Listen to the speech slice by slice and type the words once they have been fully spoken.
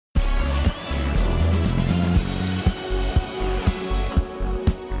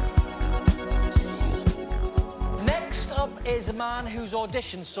is a man whose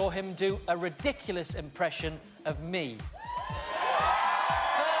audition saw him do a ridiculous impression of me. You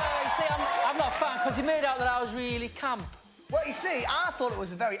see, I'm not a fan because he made out that I was really camp. Well, you see, I thought it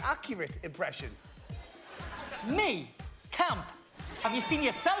was a very accurate impression. Me? Camp? Have you seen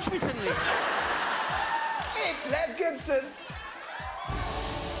yourself recently? It's Les Gibson.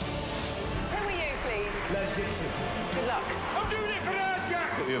 Who are you, please? Les Gibson. Good luck. I'm doing it for that,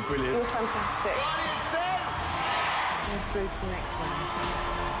 Jack! You're brilliant. You're fantastic. Audience said! We're through to the next round.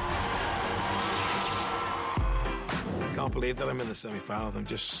 I can't believe that I'm in the semi-finals. I'm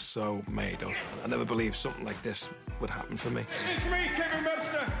just so made up. I never believed something like this would happen for me. It's me, Kevin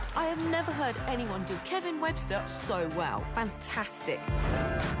Webster! I have never heard anyone do Kevin Webster so well. Fantastic.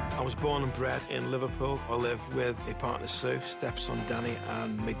 I was born and bred in Liverpool. I live with my partner Sue, stepson Danny,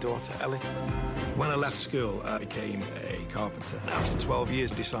 and my daughter Ellie. When I left school, I became a carpenter. After 12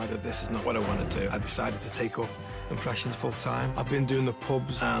 years, I decided this is not what I want to do. I decided to take up impressions full time. I've been doing the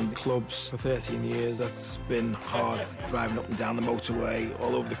pubs and clubs for 13 years. That's been hard, driving up and down the motorway,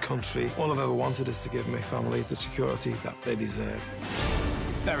 all over the country. All I've ever wanted is to give my family the security that they deserve.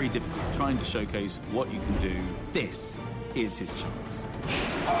 It's very difficult trying to showcase what you can do. This is his chance.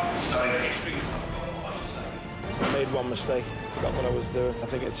 I made one mistake, forgot what I was doing. I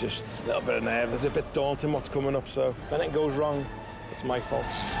think it's just a little bit of nerves. It's a bit daunting what's coming up, so when it goes wrong, it's my fault.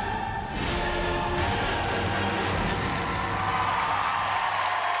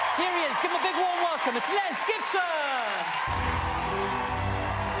 Here he is. Give him a big warm welcome. It's Les Gibson!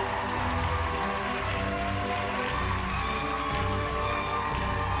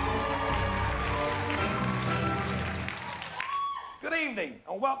 Good evening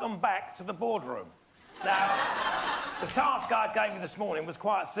and welcome back to the boardroom. Now, the task I gave you this morning was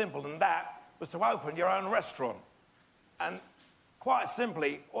quite simple, and that was to open your own restaurant. And quite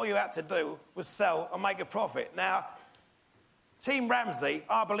simply, all you had to do was sell and make a profit. Now, Team Ramsey,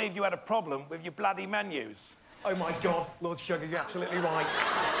 I believe you had a problem with your bloody menus. Oh my God, Lord Sugar, you're absolutely right.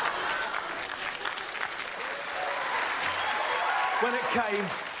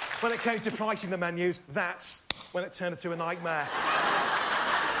 When it came to pricing the menus, that's when it turned into a nightmare.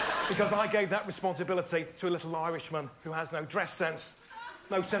 Because I gave that responsibility to a little Irishman who has no dress sense,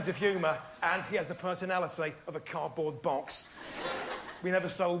 no sense of humour, and he has the personality of a cardboard box. We never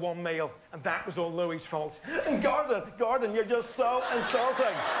sold one meal, and that was all Louis' fault. And Gordon, you're just so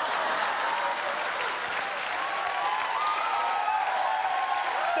insulting.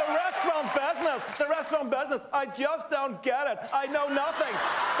 The restaurant business, I just don't get it. I know nothing,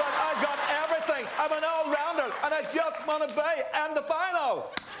 but I've got everything. I'm an all-rounder, and I just want to be in the final.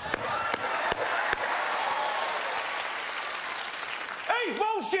 Hey,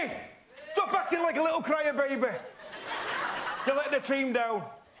 bullshit! Stop acting like a little crybaby. You're letting the team down.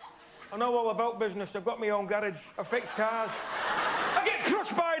 I know all about business. I've got my own garage. I fix cars. I get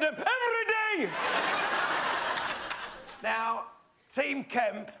crushed by them every day. Now, Team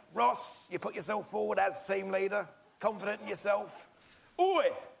Kemp, Ross, you put yourself forward as team leader, confident in yourself.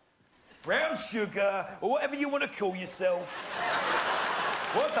 Oi, brown sugar, or whatever you want to call yourself.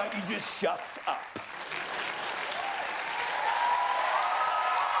 Why don't you just shut up?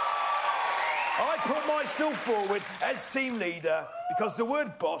 I put myself forward as team leader because the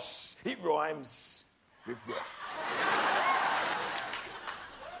word boss, it rhymes with Ross.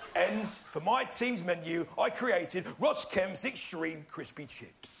 And for my team's menu, I created Ross Kemp's Extreme Crispy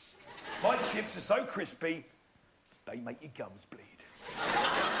Chips. My chips are so crispy, they make your gums bleed.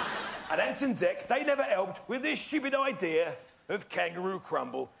 And Anton Deck, they never helped with this stupid idea of kangaroo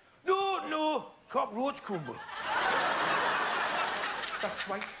crumble. No, cockroach crumble. That's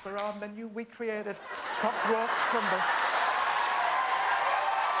right, for our menu we created cockroach crumble.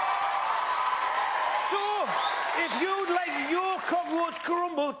 So, if you'd like your cockroach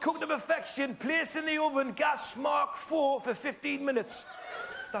crumble cooked to perfection, place in the oven, gas mark 4 for 15 minutes.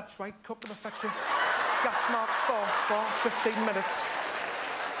 That's right, cooked to perfection. Gas mark 4 for 15 minutes.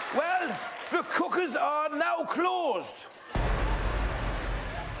 Well, the cookers are now closed.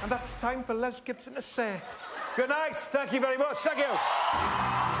 And that's time for Les Gibson to say good night. Thank you very much. Thank you.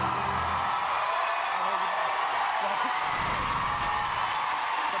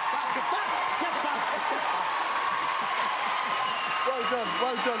 Well done.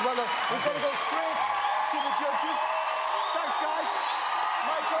 We've got to go straight to the judges. Thanks, guys.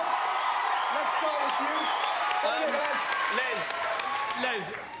 Michael, let's start with you. Les,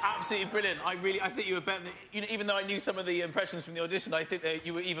 Les, absolutely brilliant. I think you were better. You know, even though I knew some of the impressions from the audition, I think that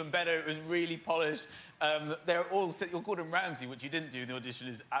you were even better. It was really polished. They're all. You're Gordon Ramsay, which you didn't do in the audition,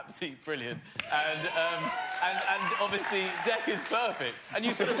 is absolutely brilliant. And obviously, Deck is perfect. And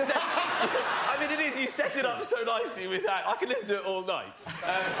you sort of set. I mean, it is. You set it up so nicely with that. I can listen to it all night.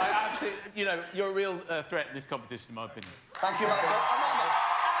 I absolutely. You know, you're a real threat in this competition, in my opinion. Thank you, Michael.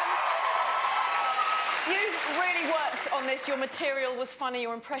 You've really worked on this. Your material was funny,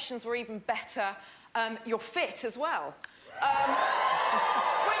 your impressions were even better. You're fit as well.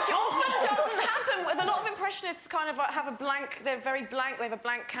 Which often doesn't happen. With a lot of impressionists kind of have a blank, they're very blank, they have a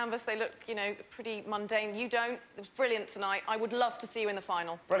blank canvas, they look, you know, pretty mundane. You don't. It was brilliant tonight. I would love to see you in the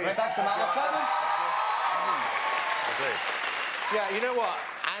final. Brilliant. Thanks, Amanda. Simon? Yeah, you know what?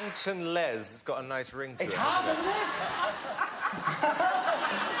 Anton Les has got a nice ring to it. It has, hasn't it?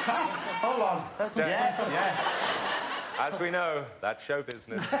 Hold on. Yes, yeah. As we know, that's show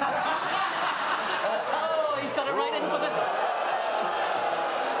business. Oh, he's got it right in for the...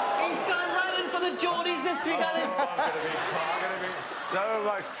 He's got it right in for the Geordies this week, I think. I'm going to be so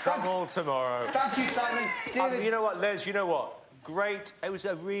much trouble tomorrow. Thank you, Simon. David. You know what, Les, you know what? Great. It was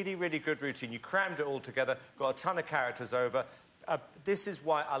a really, really good routine. You crammed it all together, got a ton of characters over. This is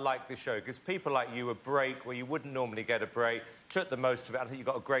why I like this show, because people like you, a break where you wouldn't normally get a break, took the most of it. I think you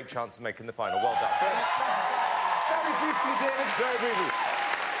got a great chance of making the final. Well done. Very briefly, David. Very briefly.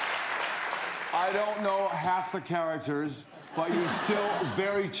 I don't know half the characters, but you're still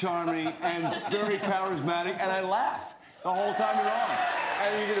very charming and very charismatic, and I laughed the whole time you're on. And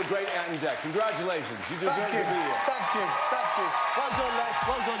you did a great Anton Deck. Congratulations. You deserve to be here. Thank you. Thank you. Well done, Les.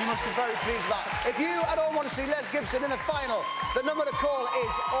 Well done. You must be very pleased with that. If you at all want to see Les Gibson in the final, the number to call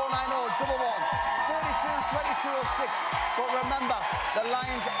is 090 11 42 2206. But remember, the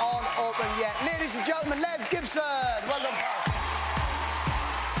lines aren't open yet. Ladies and gentlemen, Les Gibson. Well done.